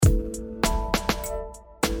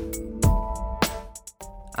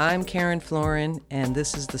I'm Karen Florin, and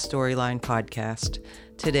this is the Storyline Podcast.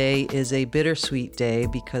 Today is a bittersweet day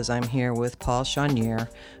because I'm here with Paul Choiniere,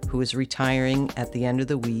 who is retiring at the end of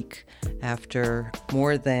the week after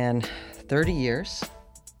more than 30 years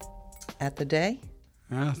at the day.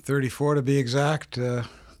 34 to be exact.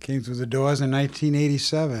 Came through the doors in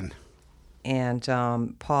 1987.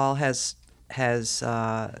 And Paul has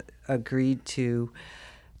agreed to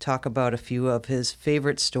talk about a few of his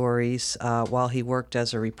favorite stories while he worked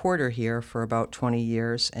as a reporter here for about 20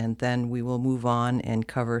 years, and then we will move on and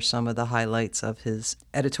cover some of the highlights of his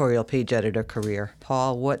editorial page editor career.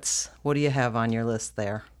 Paul, what do you have on your list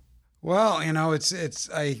there? Well, it's.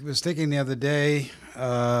 I was thinking the other day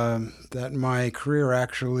that my career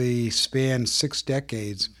actually spanned 6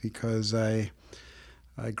 decades because I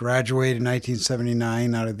graduated in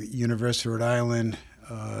 1979 out of the University of Rhode Island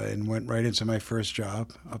and went right into my first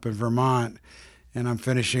job up in Vermont, and I'm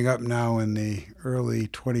finishing up now in the early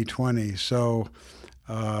 2020s. So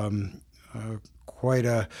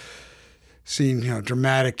quite seen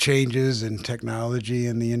dramatic changes in technology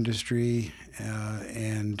in the industry,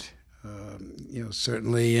 and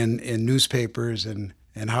certainly in newspapers and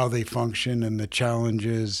how they function and the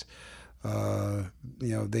challenges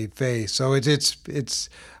they face. So it's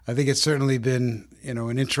I think it's certainly been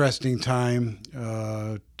an interesting time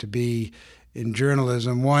to be in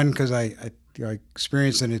journalism. One, because I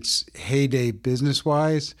experienced in its heyday business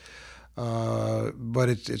wise, but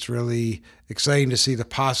it's really exciting to see the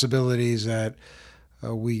possibilities that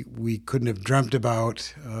we couldn't have dreamt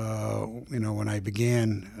about when I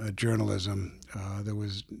began journalism. There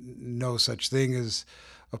was no such thing as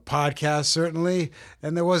a podcast, certainly,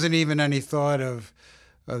 and there wasn't even any thought of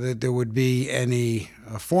that there would be any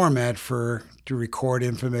format to record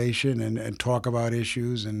information and talk about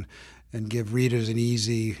issues and give readers an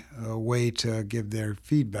easy way to give their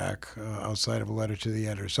feedback outside of a letter to the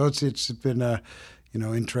editor. So it's been a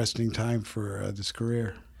interesting time for this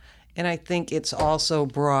career. And I think it's also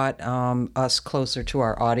brought us closer to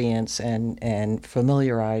our audience and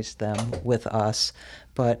familiarized them with us.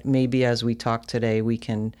 But maybe as we talk today, we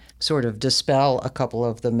can sort of dispel a couple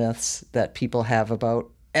of the myths that people have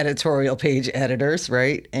about editorial page editors,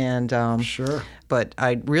 right? And Sure. But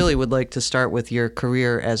I really would like to start with your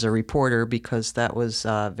career as a reporter because that was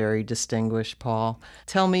very distinguished, Paul.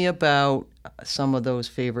 Tell me about some of those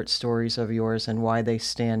favorite stories of yours and why they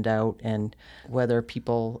stand out, and whether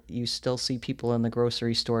you still see people in the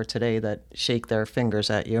grocery store today that shake their fingers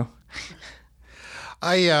at you.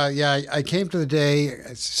 I came to the day,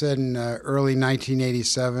 I said in early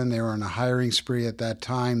 1987. They were on a hiring spree at that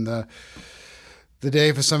time. The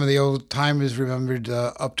day, for some of the old timers remembered,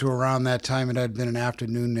 up to around that time, it had been an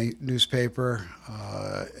afternoon newspaper.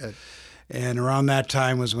 And around that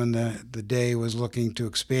time was when the day was looking to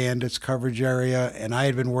expand its coverage area. And I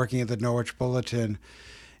had been working at the Norwich Bulletin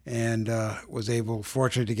and was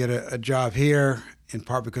fortunate to get a job here, in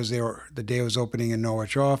part because the day was opening a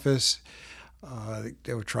Norwich office.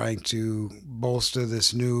 They were trying to bolster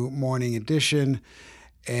this new morning edition.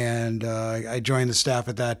 And I joined the staff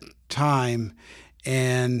at that time.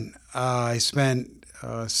 And I spent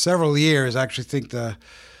several years, I actually think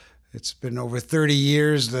it's been over 30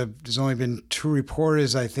 years. There's only been 2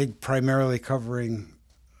 reporters, I think, primarily covering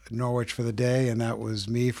Norwich for the day, and that was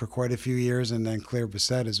me for quite a few years, and then Claire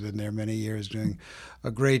Bissett has been there many years doing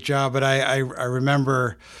a great job. But I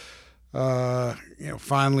remember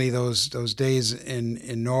finally those days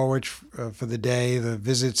in Norwich for the day, the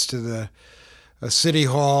visits to the City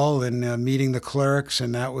Hall and meeting the clerks,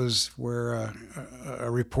 and that was where a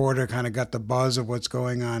reporter kind of got the buzz of what's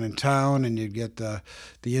going on in town, and you'd get the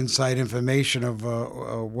inside information of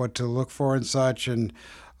what to look for and such, and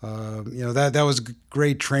that was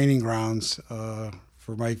great training grounds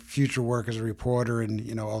for my future work as a reporter,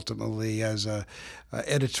 and ultimately as a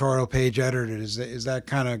editorial page editor. Is that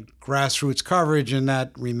kind of grassroots coverage, and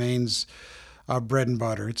that remains our bread and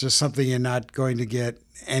butter. It's just something you're not going to get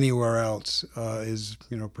anywhere else. Is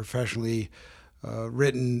professionally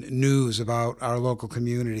written news about our local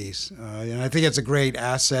communities, and I think it's a great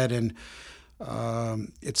asset, and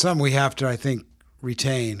it's something we have to, I think,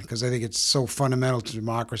 retain, because I think it's so fundamental to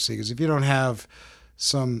democracy. Because if you don't have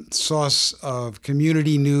some source of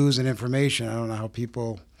community news and information, I don't know how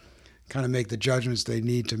people kind of make the judgments they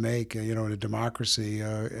need to make, in a democracy,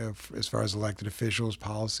 as far as elected officials,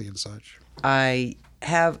 policy, and such. I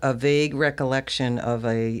have a vague recollection of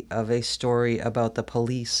a story about the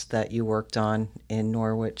police that you worked on in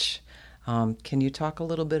Norwich. Can you talk a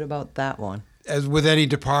little bit about that one? As with any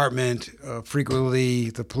department, frequently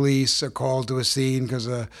the police are called to a scene because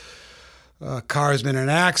a a car's been in an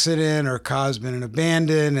accident or a car's been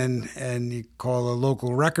abandoned, and you call a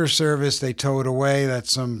local wrecker service, they tow it away.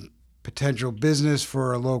 That's some potential business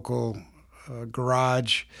for a local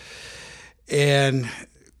garage. And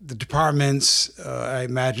the departments, I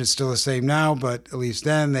imagine it's still the same now, but at least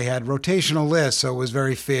then they had rotational lists, so it was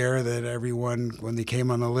very fair that everyone, when they came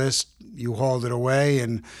on the list, you hauled it away,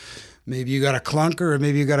 and maybe you got a clunker or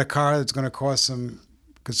maybe you got a car that's going to cost some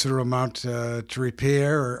considerable amount to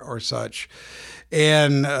repair or such.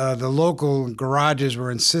 And the local garages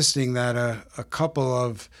were insisting that a couple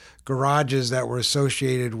of garages that were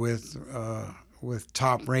associated with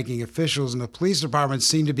top-ranking officials in the police department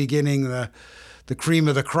seemed to be getting the cream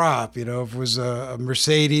of the crop. If it was a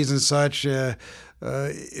Mercedes and such, it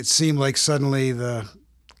seemed like suddenly the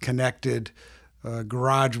connected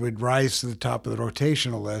garage would rise to the top of the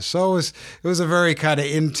rotational list. So it was a very kind of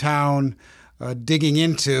in-town digging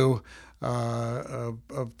into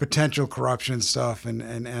of potential corruption stuff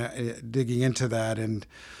and digging into that. And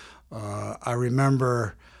I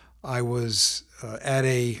remember I was at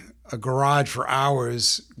a garage for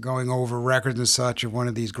hours going over records and such of one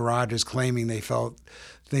of these garages claiming they felt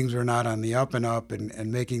things were not on the up and up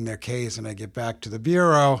and making their case. And I get back to the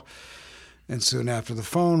bureau, and soon after the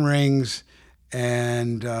phone rings,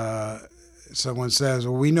 and someone says,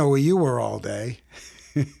 "Well, we know where you were all day."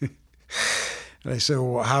 And I said,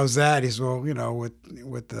 "Well, how's that?" He said, "Well,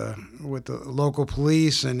 with the local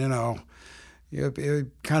police, and it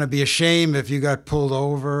would kind of be a shame if you got pulled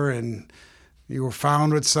over and you were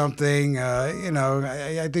found with something.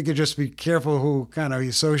 I think you just be careful who kind of you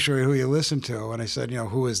associate, who you listen to." And I said,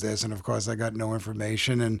 "Who is this?" And of course, I got no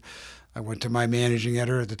information. And I went to my managing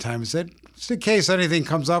editor at the time and said, "Just in case anything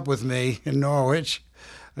comes up with me in Norwich,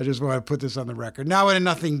 I just want to put this on the record." Now, and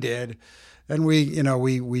nothing did. And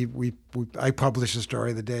I published a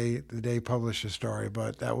story the day published a story,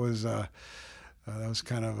 but that was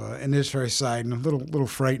kind of and it's very sad and a little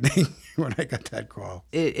frightening when I got that call.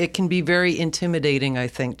 It can be very intimidating, I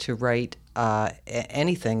think, to write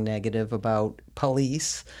anything negative about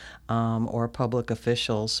police or public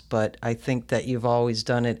officials, but I think that you've always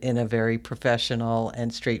done it in a very professional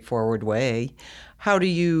and straightforward way. How do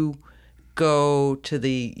you go to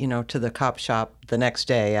the cop shop the next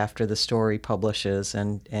day after the story publishes,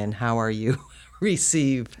 and how are you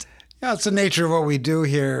received? Yeah, it's the nature of what we do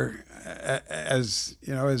here as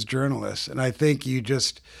journalists. And I think you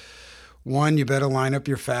better line up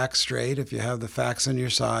your facts straight. If you have the facts on your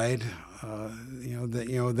side,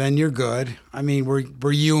 then you're good. I mean,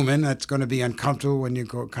 we're human. That's going to be uncomfortable when you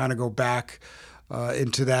go back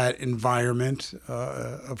into that environment,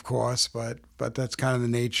 of course. But that's kind of the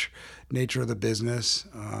nature of the business.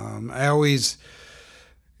 I always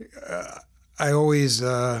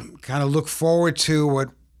kind of look forward to what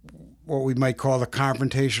we might call a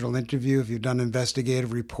confrontational interview. If you've done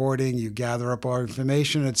investigative reporting, you gather up all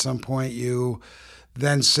information. At some point, you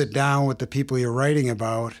then sit down with the people you're writing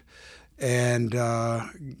about and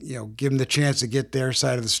give them the chance to get their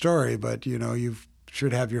side of the story. But you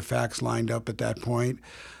should have your facts lined up at that point.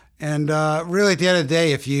 And really, at the end of the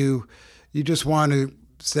day, if you just want to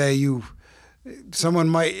say it's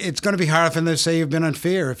going to be hard for them to say you've been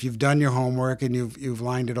unfair if you've done your homework and you've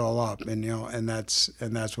lined it all up, and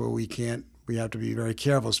that's where we have to be very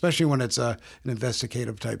careful, especially when it's an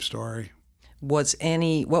investigative type story. What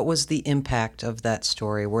was the impact of that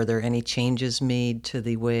story? Were there any changes made to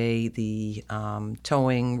the way the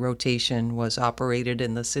towing rotation was operated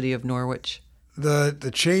in the city of Norwich?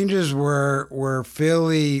 The changes were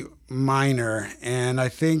fairly minor, and I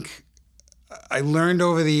think I learned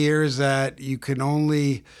over the years that you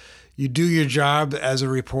do your job as a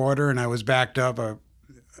reporter, and I was backed up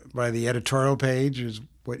by the editorial page, is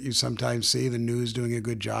what you sometimes see, the news doing a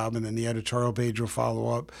good job, and then the editorial page will follow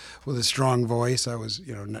up with a strong voice. I was,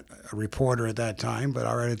 not a reporter at that time, but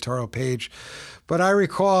our editorial page. But I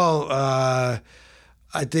recall, I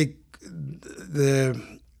think the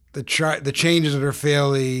changes were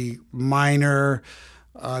fairly minor.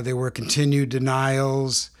 There were continued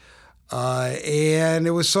denials. And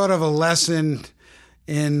it was sort of a lesson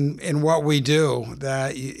in what we do,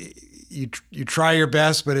 that you try your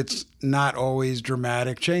best, but it's not always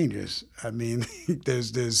dramatic changes. I mean,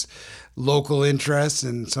 there's local interests,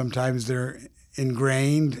 and sometimes they're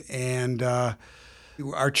ingrained, and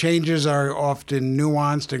our changes are often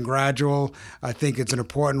nuanced and gradual. I think it's an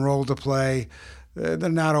important role to play. They're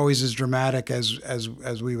not always as dramatic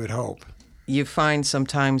as we would hope. You find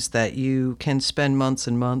sometimes that you can spend months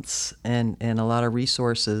and months and a lot of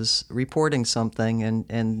resources reporting something,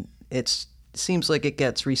 and it seems like it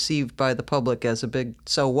gets received by the public as a big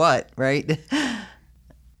so what, right?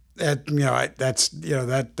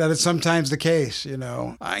 that is sometimes the case.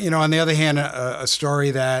 On the other hand, a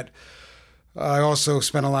story that I also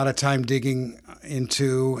spent a lot of time digging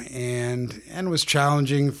into and was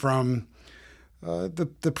challenging from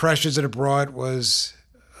the pressures that it brought was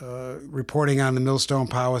reporting on the Millstone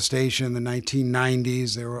Power Station in the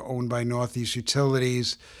 1990s. They were owned by Northeast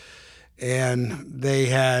Utilities, and they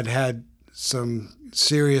had some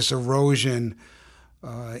serious erosion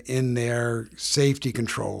in their safety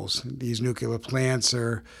controls. These nuclear plants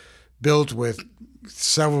are built with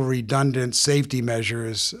several redundant safety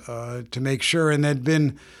measures to make sure, and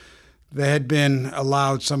they had been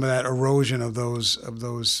allowed some of that erosion of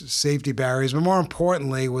those safety barriers. But more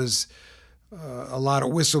importantly was a lot of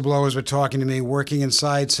whistleblowers were talking to me, working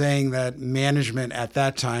inside, saying that management at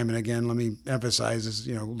that time, and again, let me emphasize this,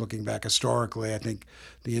 looking back historically, I think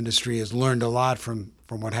the industry has learned a lot from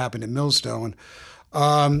what happened at Millstone.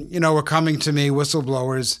 Were coming to me,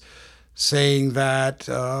 whistleblowers, saying that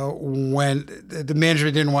when the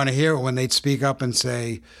management didn't want to hear it, when they'd speak up and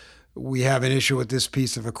say, we have an issue with this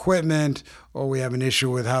piece of equipment, or we have an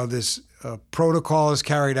issue with how this protocol is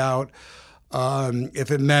carried out,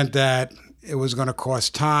 if it meant that it was going to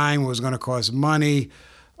cost time, it was going to cost money,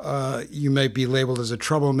 you might be labeled as a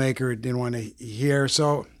troublemaker, didn't want to hear.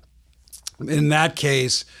 So in that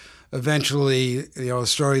case, eventually, the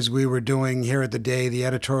stories we were doing here at the Day, the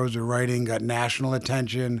editorials we were writing, got national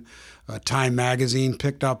attention. Time magazine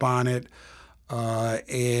picked up on it.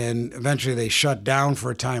 And eventually they shut down for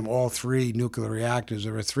a time all 3 nuclear reactors.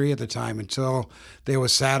 There were 3 at the time, until they were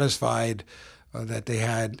satisfied that they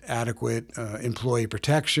had adequate employee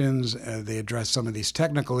protections. They addressed some of these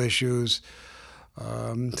technical issues.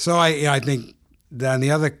 So I think that on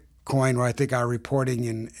the other coin, where I think our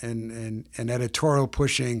reporting and editorial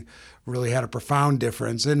pushing really had a profound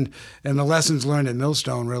difference, and the lessons learned at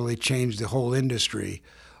Millstone really changed the whole industry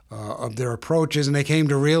of their approaches, and they came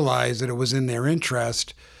to realize that it was in their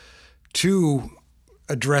interest to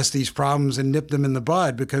address these problems and nip them in the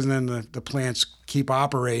bud, because then the plants keep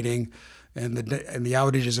operating, and the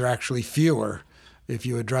outages are actually fewer if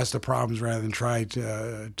you address the problems rather than try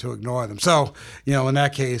to ignore them. So, in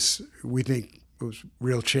that case, we think it was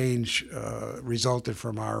real change resulted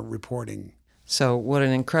from our reporting. So what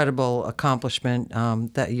an incredible accomplishment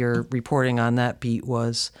that your reporting on that beat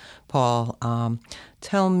was, Paul.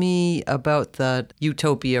 Tell me about the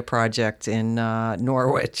Utopia project in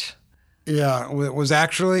Norwich. Yeah, it was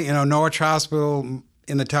actually, Norwich Hospital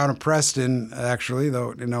in the town of Preston, actually,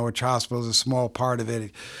 though Norwich Hospital is a small part of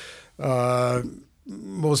it.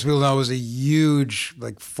 Most people know it was a huge,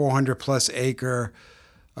 400-plus acre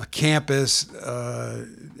campus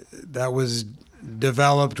that was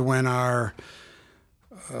developed when our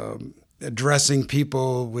addressing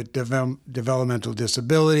people with developmental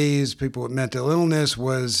disabilities, people with mental illness,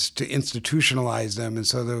 was to institutionalize them. And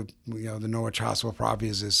so the Norwich Hospital property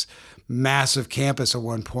is this massive campus at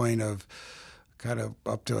one point of kind of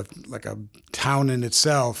up to a town in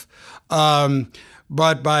itself.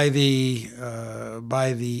 But by the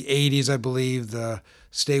 80s, I believe, the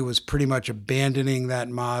state was pretty much abandoning that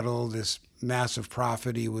model. This massive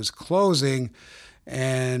property was closing,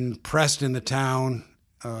 and Preston, the town,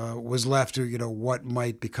 was left to, what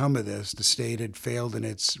might become of this. The state had failed in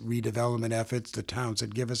its redevelopment efforts. The town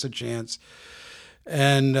said, give us a chance.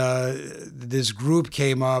 And this group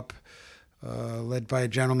came up, led by a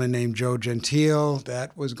gentleman named Joe Gentile,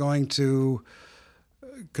 that was going to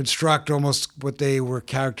construct almost what they were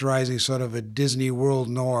characterizing sort of a Disney World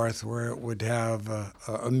North, where it would have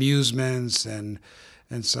amusements and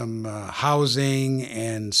some housing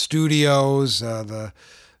and studios.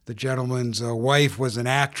 The gentleman's wife was an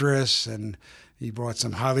actress, and he brought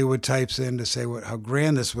some Hollywood types in to say how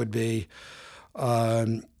grand this would be.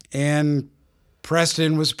 And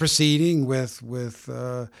Preston was proceeding with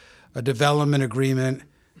a development agreement,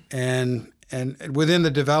 and within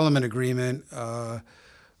the development agreement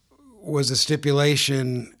was a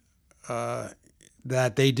stipulation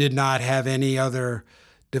that they did not have any other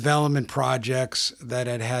development projects that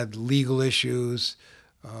had legal issues,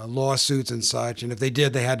 lawsuits and such. And if they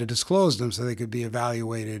did, they had to disclose them so they could be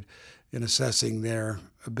evaluated in assessing their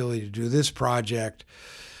ability to do this project.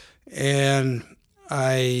 And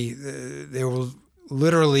they were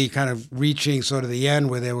literally kind of reaching sort of the end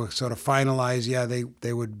where they were sort of finalized. Yeah,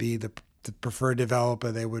 they would be the preferred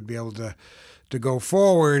developer. They would be able to go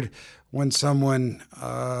forward, when someone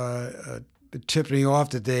tipped me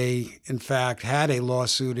off that they, in fact, had a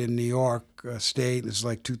lawsuit in New York State. This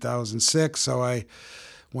is 2006. So I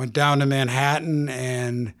went down to Manhattan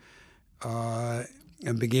and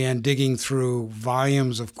began digging through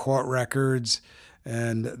volumes of court records.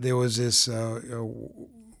 And there was this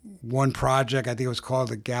one project, I think it was called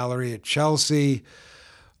the Gallery at Chelsea,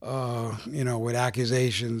 with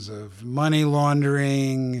accusations of money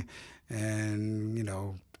laundering and,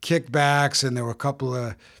 kickbacks. And there were a couple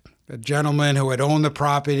of gentlemen who had owned the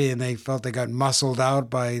property and they felt they got muscled out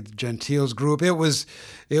by the Gentile's group. It was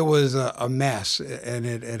a mess, and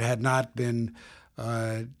it had not been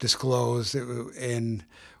disclosed. And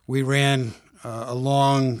we ran a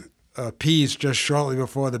long piece just shortly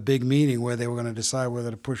before the big meeting where they were going to decide whether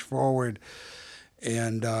to push forward.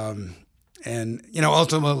 And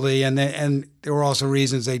ultimately, and there were also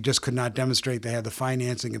reasons they just could not demonstrate they had the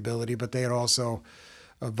financing ability, but they had also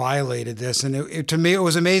violated this. And to me, it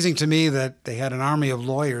was amazing to me that they had an army of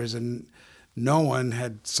lawyers and no one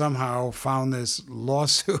had somehow found this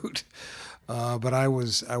lawsuit. But I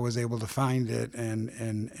was able to find it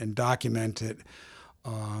and document it.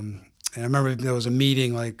 And I remember there was a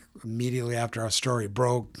meeting like immediately after our story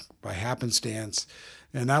broke by happenstance,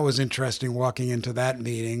 and that was interesting walking into that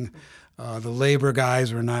meeting. The labor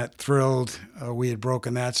guys were not thrilled we had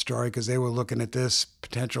broken that story because they were looking at this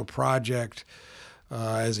potential project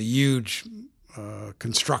as a huge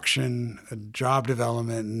construction, job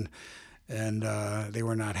development, and they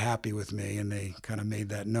were not happy with me, and they kind of made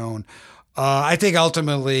that known. I think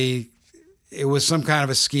ultimately it was some kind of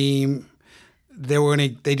a scheme.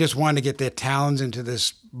 They just wanted to get their talons into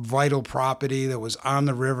this vital property that was on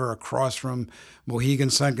the river across from Mohegan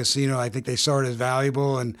Sun Casino. I think they saw it as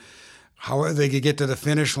valuable, and however they could get to the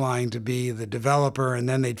finish line to be the developer, and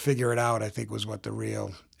then they'd figure it out, I think was what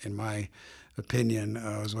in my opinion,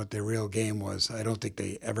 was what their real game was. I don't think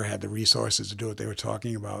they ever had the resources to do what they were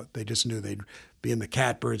talking about. They just knew they'd be in the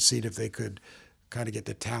catbird seat if they could kind of get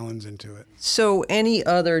the talons into it. So any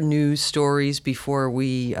other news stories before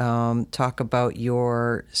we talk about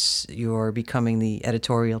your becoming the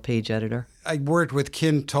editorial page editor? I worked with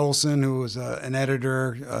Ken Tolson, who was an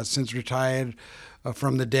editor since retired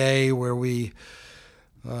from the day, where we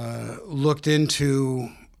looked into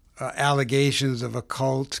allegations of a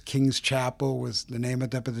cult. King's Chapel was the name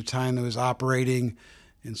of it at the time, that was operating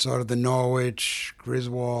in sort of the Norwich,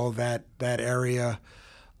 Griswold, that area.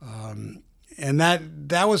 And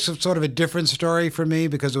that was sort of a different story for me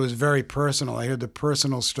because it was very personal. I heard the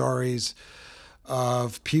personal stories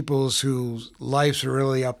of people's whose lives were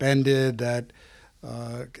really upended, that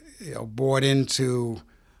bought into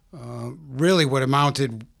really what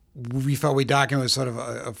amounted, we felt we documented, was sort of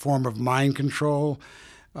a form of mind control.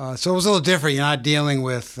 So it was a little different. You're not dealing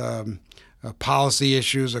with policy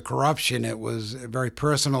issues or corruption. It was a very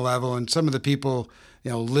personal level. And some of the people,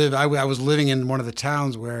 live. I was living in one of the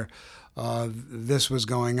towns where this was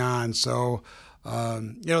going on. So,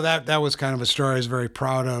 that was kind of a story I was very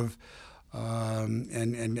proud of,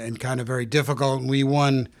 and kind of very difficult. And we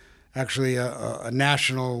won actually a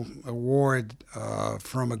national award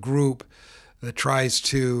from a group that tries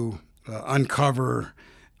to uncover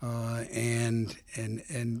and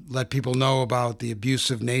let people know about the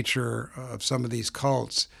abusive nature of some of these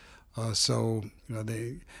cults. So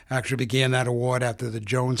they actually began that award after the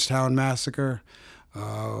Jonestown massacre.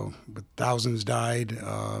 But thousands died.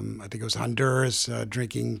 I think it was Honduras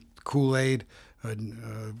drinking Kool-Aid,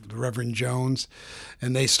 the Reverend Jones.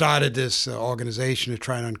 And they started this organization to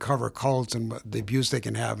try and uncover cults and the abuse they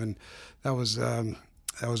can have. And that was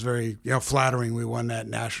very flattering. We won that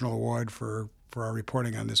national award for our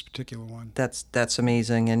reporting on this particular one. That's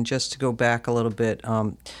amazing. And just to go back a little bit,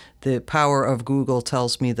 the power of Google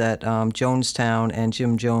tells me that Jonestown and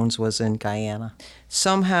Jim Jones was in Guyana.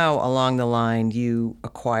 Somehow along the line, you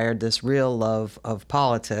acquired this real love of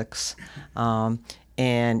politics,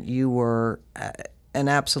 and you were an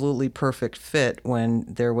absolutely perfect fit when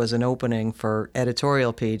there was an opening for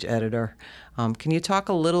editorial page editor. Can you talk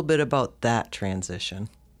a little bit about that transition?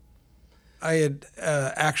 I had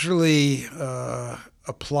actually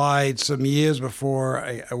applied some years before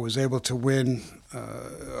I was able to win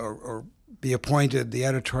or be appointed the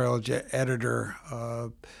editorial editor.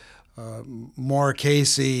 Maura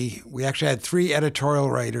Casey, we actually had 3 editorial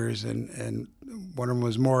writers, and one of them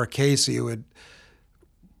was Maura Casey, who had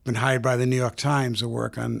been hired by the New York Times to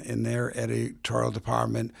work in their editorial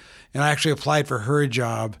department. And I actually applied for her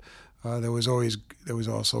job. There was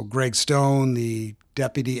also Greg Stone, the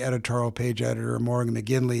deputy editorial page editor, Morgan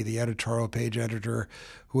McGinley, the editorial page editor,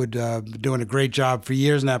 who had been doing a great job for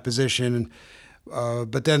years in that position.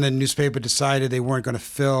 But then the newspaper decided they weren't going to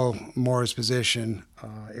fill Maura's position.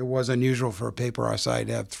 It was unusual for a paper our size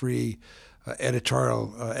to have 3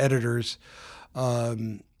 editorial editors.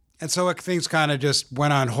 And so things kind of just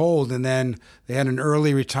went on hold, and then they had an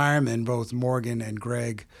early retirement. Both Morgan and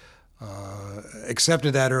Greg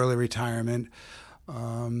accepted that early retirement.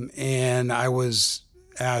 And I was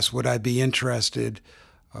asked would I be interested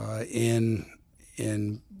in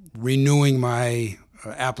renewing my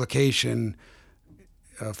application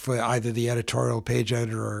for either the editorial page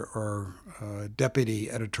editor or deputy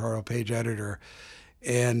editorial page editor,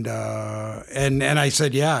 and I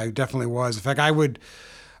said, yeah, I definitely was. In fact, I would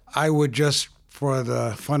just for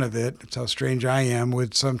the fun of it, it's how strange I am,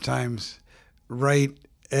 would sometimes write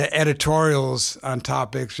editorials on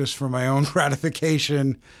topics just for my own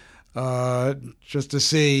gratification, just to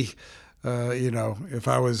see, if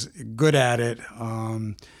I was good at it.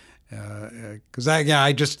 Because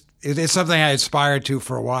it's something I aspired to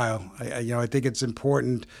for a while. I think it's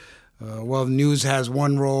important. The news has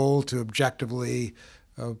one role to objectively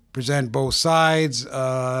present both sides.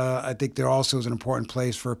 I think there also is an important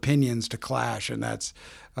place for opinions to clash, and that's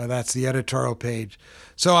the editorial page.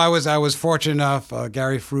 So I was fortunate enough.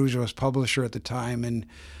 Gary Ferrugia was publisher at the time, and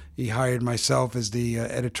he hired myself as the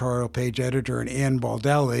editorial page editor, and Ann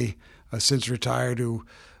Baldelli, since retired, who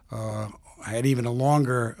had even a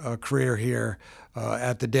longer career here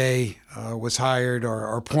at the day, was hired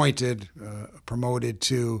or appointed, promoted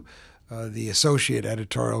to the associate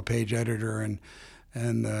editorial page editor, and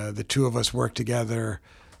the two of us worked together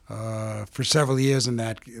for several years in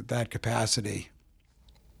that capacity.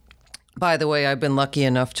 By the way, I've been lucky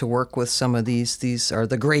enough to work with some of these. These are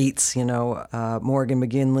the greats, Morgan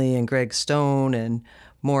McGinley and Greg Stone and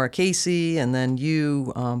Maura Casey, and then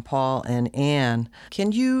you, Paul and Ann.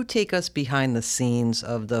 Can you take us behind the scenes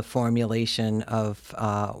of the formulation of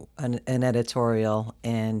an editorial,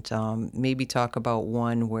 and maybe talk about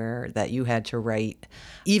one that you had to write,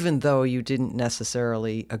 even though you didn't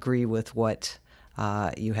necessarily agree with what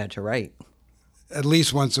you had to write? At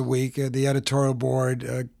least once a week, the editorial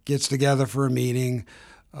board gets together for a meeting.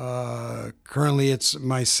 Currently, it's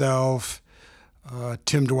myself,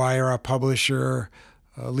 Tim Dwyer, our publisher,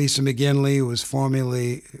 Lisa McGinley, who was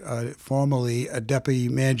formerly a deputy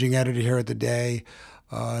managing editor here at the Day,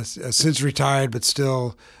 since retired but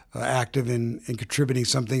still active in contributing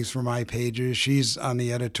some things for my pages. She's on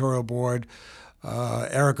the editorial board.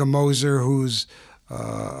 Erica Moser, who's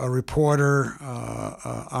a reporter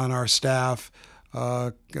on our staff,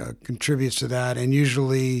 contributes to that, and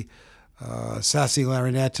usually Sassy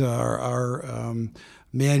Larinetta, our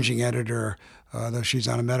managing editor, though she's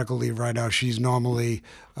on a medical leave right now, she's normally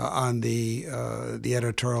on the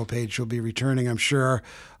editorial page. She'll be returning, I'm sure.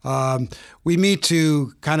 We meet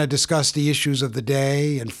to kind of discuss the issues of the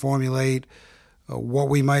day and formulate what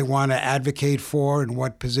we might want to advocate for and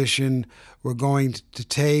what position we're going to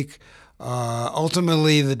take.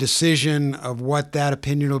 Ultimately, the decision of what that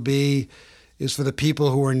opinion will be is for the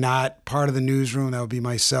people who are not part of the newsroom. That would be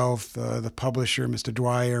myself, the publisher, Mr.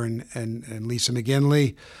 Dwyer, and Lisa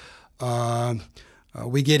McGinley.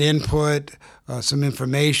 We get input, some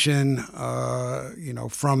information,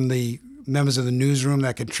 from the members of the newsroom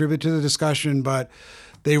that contribute to the discussion, but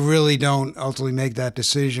they really don't ultimately make that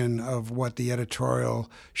decision of what the editorial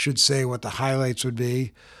should say, what the highlights would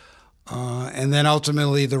be. And then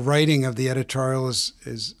ultimately the writing of the editorial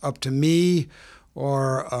is up to me,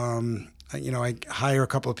 or I hire a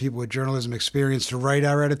couple of people with journalism experience to write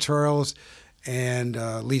our editorials, and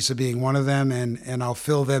Lisa being one of them, and I'll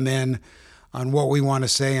fill them in on what we want to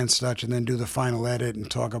say and such, and then do the final edit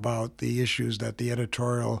and talk about the issues that the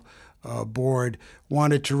editorial board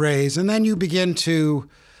wanted to raise. And then you begin to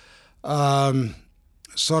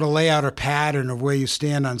sort of lay out a pattern of where you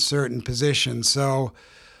stand on certain positions. So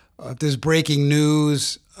if there's breaking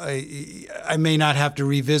news, I may not have to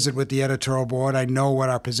revisit with the editorial board. I know what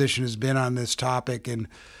our position has been on this topic, and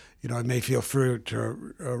I may feel free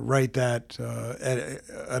to write that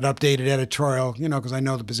an updated editorial, because I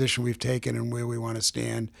know the position we've taken and where we want to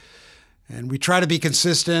stand. And we try to be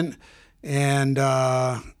consistent, and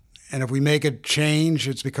if we make a change,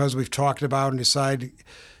 it's because we've talked about and decided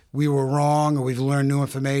we were wrong, or we've learned new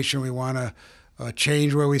information. We want to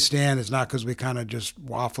change where we stand. It's not because we kind of just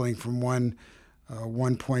waffling from one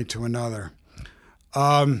point to another.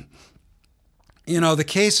 The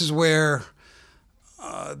cases where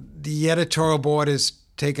the editorial board has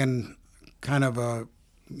taken kind of a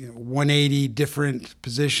 180 different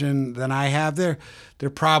position than I have, they're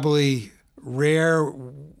probably rare.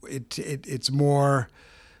 It's more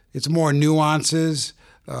nuances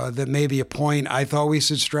that may be a point I thought we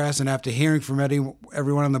should stress. And after hearing from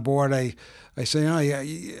everyone on the board, I say, oh yeah,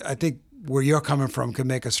 I think where you're coming from could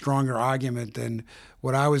make a stronger argument than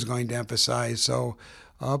what I was going to emphasize. So,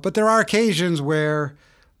 but there are occasions where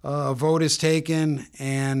a vote is taken,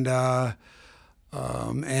 and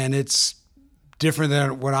it's different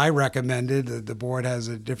than what I recommended. The board has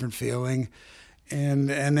a different feeling, and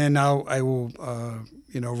then I will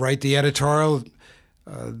write the editorial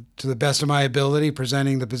to the best of my ability,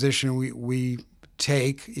 presenting the position we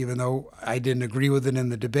take, even though I didn't agree with it in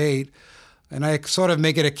the debate. And I sort of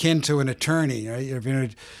make it akin to an attorney. Right? If you're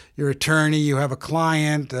an attorney, you have a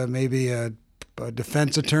client, maybe a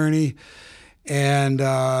defense attorney, and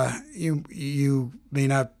you may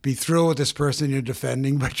not be through with this person you're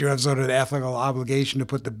defending, but you have sort of an ethical obligation to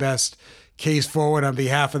put the best case forward on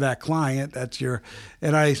behalf of that client.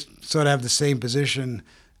 And I sort of have the same position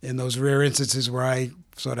in those rare instances where I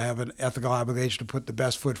sort of have an ethical obligation to put the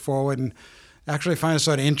best foot forward, and actually find it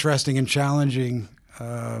sort of interesting and challenging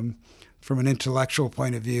from an intellectual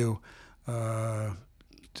point of view to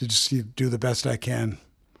just do the best I can.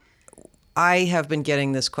 I have been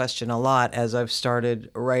getting this question a lot as I've started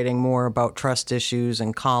writing more about trust issues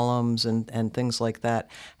and columns and things like that.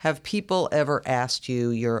 Have people ever asked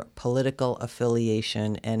you your political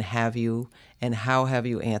affiliation, and how have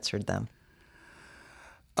you answered them?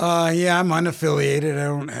 Yeah, I'm unaffiliated.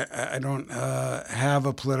 I don't have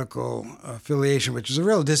a political affiliation, which is a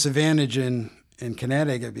real disadvantage in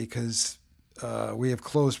Connecticut because we have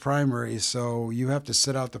closed primaries, so you have to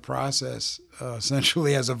sit out the process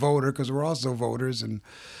essentially as a voter, because we're also voters, and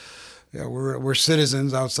we're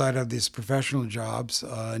citizens outside of these professional jobs.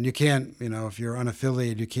 And you can't, if you're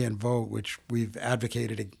unaffiliated, you can't vote, which we've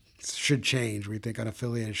advocated should change. We think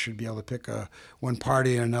unaffiliated should be able to pick one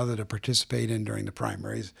party or another to participate in during the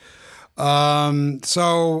primaries. I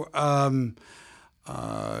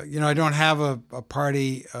don't have a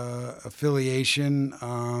party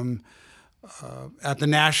affiliation. At the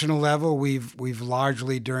national level, we've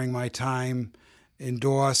largely, during my time,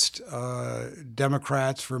 endorsed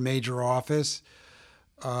Democrats for major office.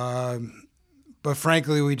 But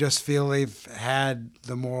frankly, we just feel they've had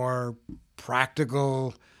the more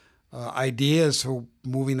practical ideas for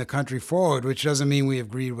moving the country forward, which doesn't mean we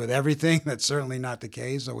agreed with everything. That's certainly not the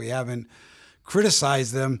case, or we haven't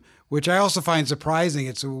criticized them, which I also find surprising.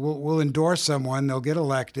 We'll endorse someone, they'll get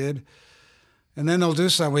elected, and then they'll do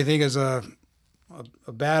something we think is a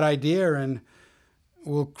bad idea, and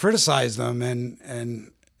we'll criticize them,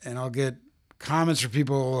 and I'll get comments from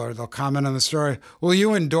people, or they'll comment on the story. Well,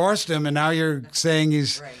 you endorsed him, and now you're saying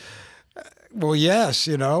he's right. Well, yes,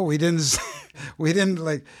 we didn't. We didn't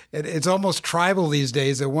like it. It's almost tribal these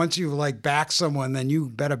days that once you back someone, then you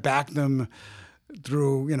better back them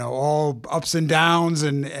through all ups and downs,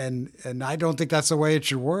 and I don't think that's the way it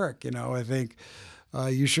should work. I think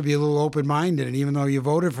you should be a little open-minded, and even though you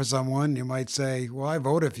voted for someone, you might say, well, I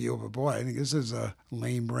voted for you, but boy, I think this is a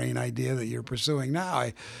lame brain idea that you're pursuing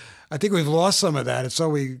now. I think we've lost some of that. It's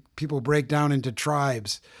so people break down into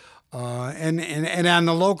tribes, and on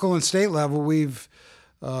the local and state level, we've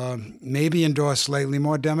maybe endorsed slightly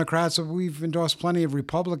more Democrats, but we've endorsed plenty of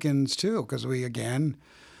Republicans too, because we again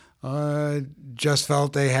just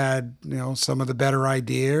felt they had some of the better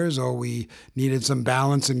ideas, or we needed some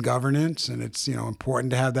balance in governance, and it's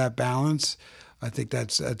important to have that balance. I think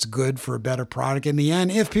that's good for a better product in the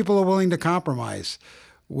end if people are willing to compromise,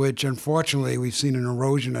 which unfortunately we've seen an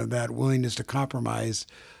erosion of that willingness to compromise,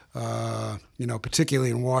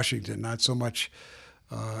 particularly in Washington, not so much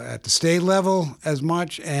at the state level as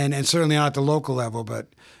much, and certainly not at the local level, but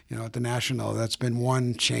at the national. That's been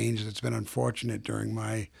one change that's been unfortunate during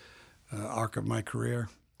my arc of my career.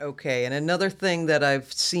 Okay, and another thing that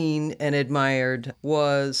I've seen and admired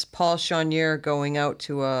was Paul Choiniere going out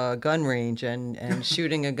to a gun range and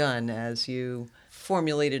shooting a gun as you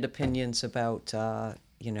formulated opinions about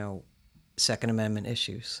Second Amendment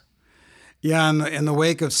issues. Yeah, in the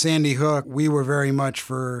wake of Sandy Hook, we were very much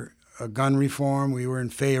for gun reform. We were in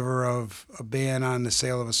favor of a ban on the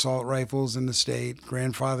sale of assault rifles in the state,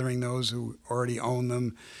 grandfathering those who already own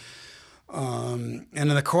them. And in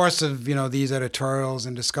the course of these editorials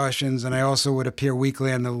and discussions, and I also would appear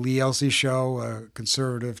weekly on the Lee Elsey Show, a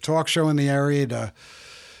conservative talk show in the area, to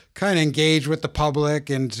kind of engage with the public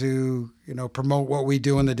and to promote what we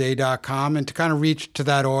do in theday.com, and to kind of reach to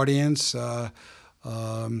that audience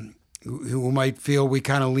who might feel we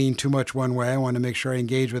kind of lean too much one way. I want to make sure I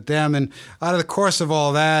engage with them. And out of the course of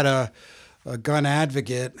all that, a gun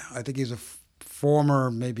advocate, I think he's a former,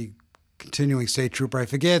 maybe continuing state trooper, I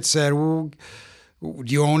forget, said, well, do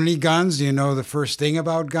you own any guns? Do you know the first thing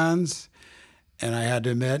about guns? And I had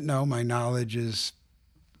to admit, no, my knowledge is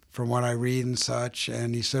from what I read and such.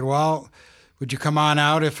 And he said, well, would you come on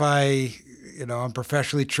out if I'm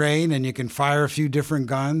professionally trained, and you can fire a few different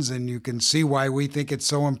guns, and you can see why we think it's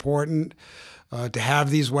so important to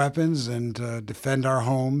have these weapons and defend our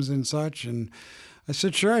homes and such. And I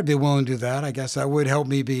said, sure, I'd be willing to do that. I guess that would help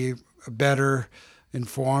me be better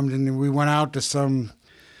informed. And we went out to some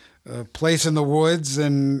a place in the woods,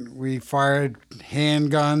 and we fired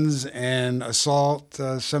handguns and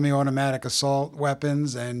semi-automatic assault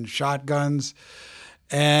weapons and shotguns,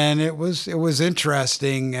 and it was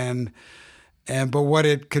interesting. But what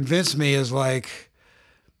it convinced me is like,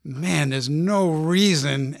 man, there's no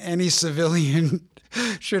reason any civilian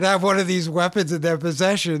should have one of these weapons in their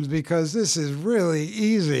possessions, because this is really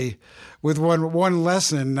easy. With one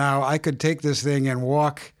lesson, now I could take this thing and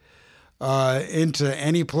walk into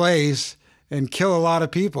any place and kill a lot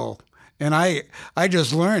of people. And I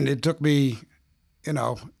just learned, it took me,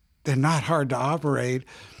 they're not hard to operate.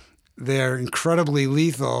 They're incredibly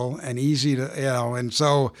lethal and easy to, and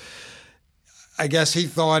so I guess he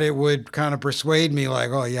thought it would kind of persuade me, like,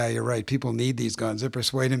 oh, yeah, you're right, people need these guns. It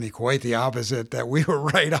persuaded me quite the opposite, that we were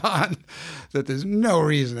right on, that there's no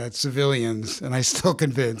reason that civilians, and I'm still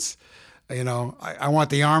convinced, I want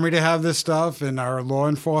the Army to have this stuff and our law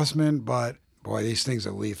enforcement, but boy, these things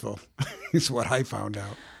are lethal. It's what I found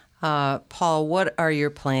out. Paul, what are your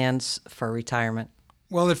plans for retirement?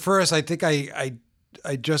 Well, at first, I think I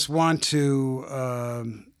just want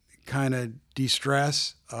to kind of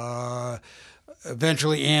de-stress.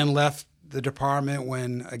 Eventually, Ann left the department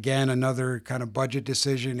when, again, another kind of budget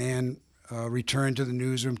decision, Ann returned to the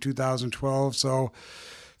newsroom 2012. So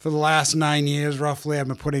for the last 9 years, roughly, I've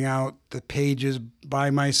been putting out the pages by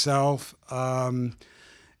myself. It's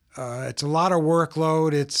a lot of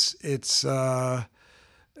workload.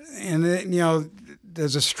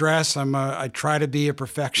 There's a stress. I try to be a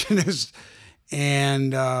perfectionist,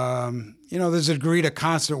 and there's a degree to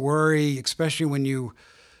constant worry, especially when you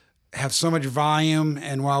have so much volume.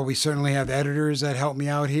 And while we certainly have editors that help me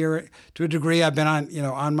out here, to a degree, I've been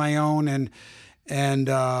on my own, and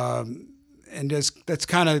just that's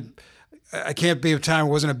kind of, I can't be a time I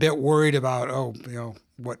wasn't a bit worried about,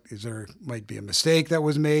 might be a mistake that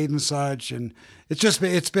was made and such. And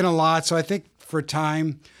it's been a lot. So I think for a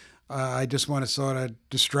time, I just want to sort of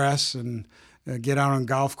distress and get out on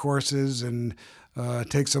golf courses and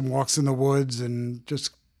take some walks in the woods and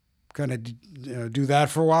just kind of do that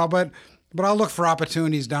for a while. But I'll look for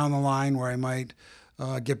opportunities down the line where I might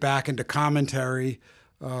get back into commentary.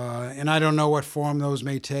 And I don't know what form those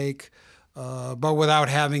may take, but without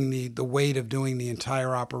having the weight of doing the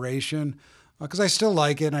entire operation, because I still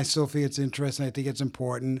like it and I still think it's interesting. I think it's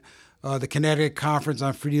important. The Connecticut Conference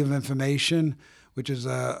on Freedom of Information, which is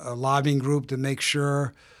a lobbying group to make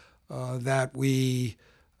sure that we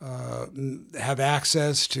have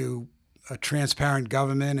access to a transparent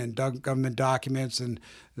government and government documents, and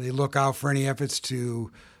they look out for any efforts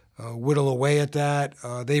to whittle away at that.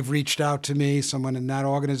 They've reached out to me, someone in that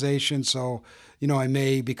organization, so I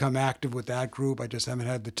may become active with that group. I just haven't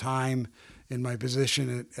had the time in my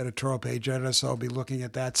position at editorial page editor, so I'll be looking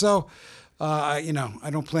at that. So, I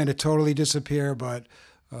don't plan to totally disappear, but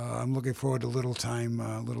I'm looking forward to little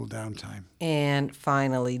downtime. And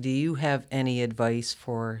finally, do you have any advice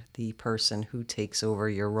for the person who takes over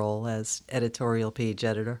your role as editorial page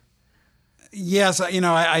editor? Yes,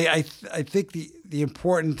 I think the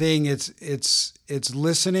important thing it's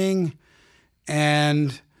listening,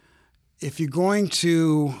 and if you're going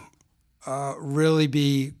to really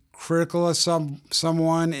be critical of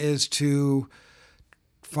someone, is to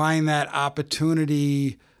find that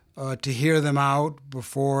opportunity to hear them out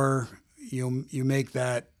before you make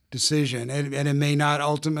that decision. And it may not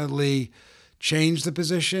ultimately change the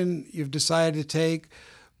position you've decided to take,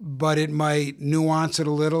 but it might nuance it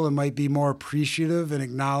a little. It might be more appreciative and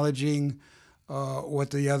acknowledging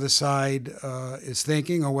what the other side is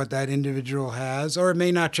thinking or what that individual has. Or it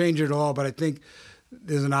may not change it at all, but I think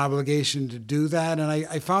there's an obligation to do that. And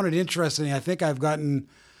I found it interesting. I think I've gotten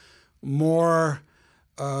more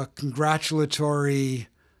congratulatory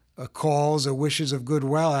calls or wishes of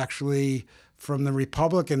goodwill, actually, from the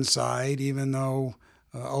Republican side, even though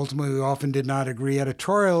ultimately we often did not agree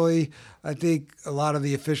editorially. I think a lot of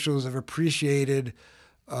the officials have appreciated,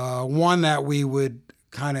 one, that we would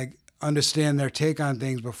kind of understand their take on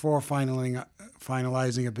things before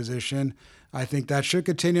finalizing a position. I think that should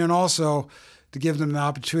continue, and also to give them the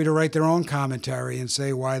opportunity to write their own commentary and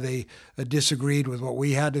say why they disagreed with what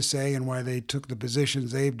we had to say and why they took the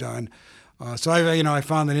positions they've done. So I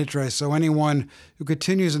found that interest. So anyone who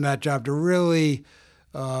continues in that job, to really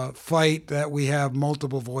fight that we have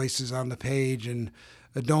multiple voices on the page and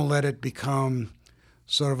don't let it become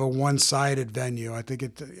sort of a one-sided venue.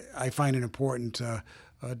 I find it important to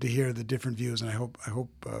hear the different views, and I hope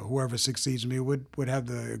whoever succeeds me would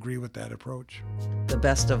agree with that approach. The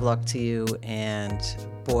best of luck to you, and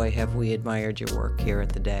boy, have we admired your work here at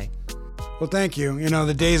The Day. Well, thank you.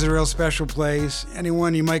 The Day's a real special place.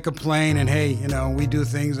 Anyone, you might complain, and hey, we do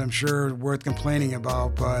things I'm sure worth complaining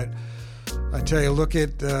about, but I tell you, look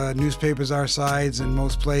at newspapers our size in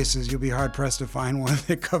most places. You'll be hard-pressed to find one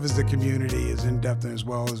that covers the community as in-depth and as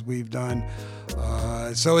well as we've done.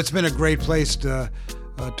 So it's been a great place to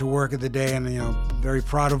work at the Day, and very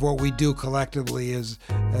proud of what we do collectively as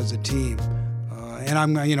a team. And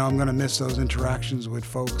I'm going to miss those interactions with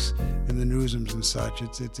folks in the newsrooms and such.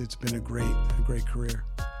 It's been a great career.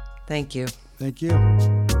 Thank you. Thank you.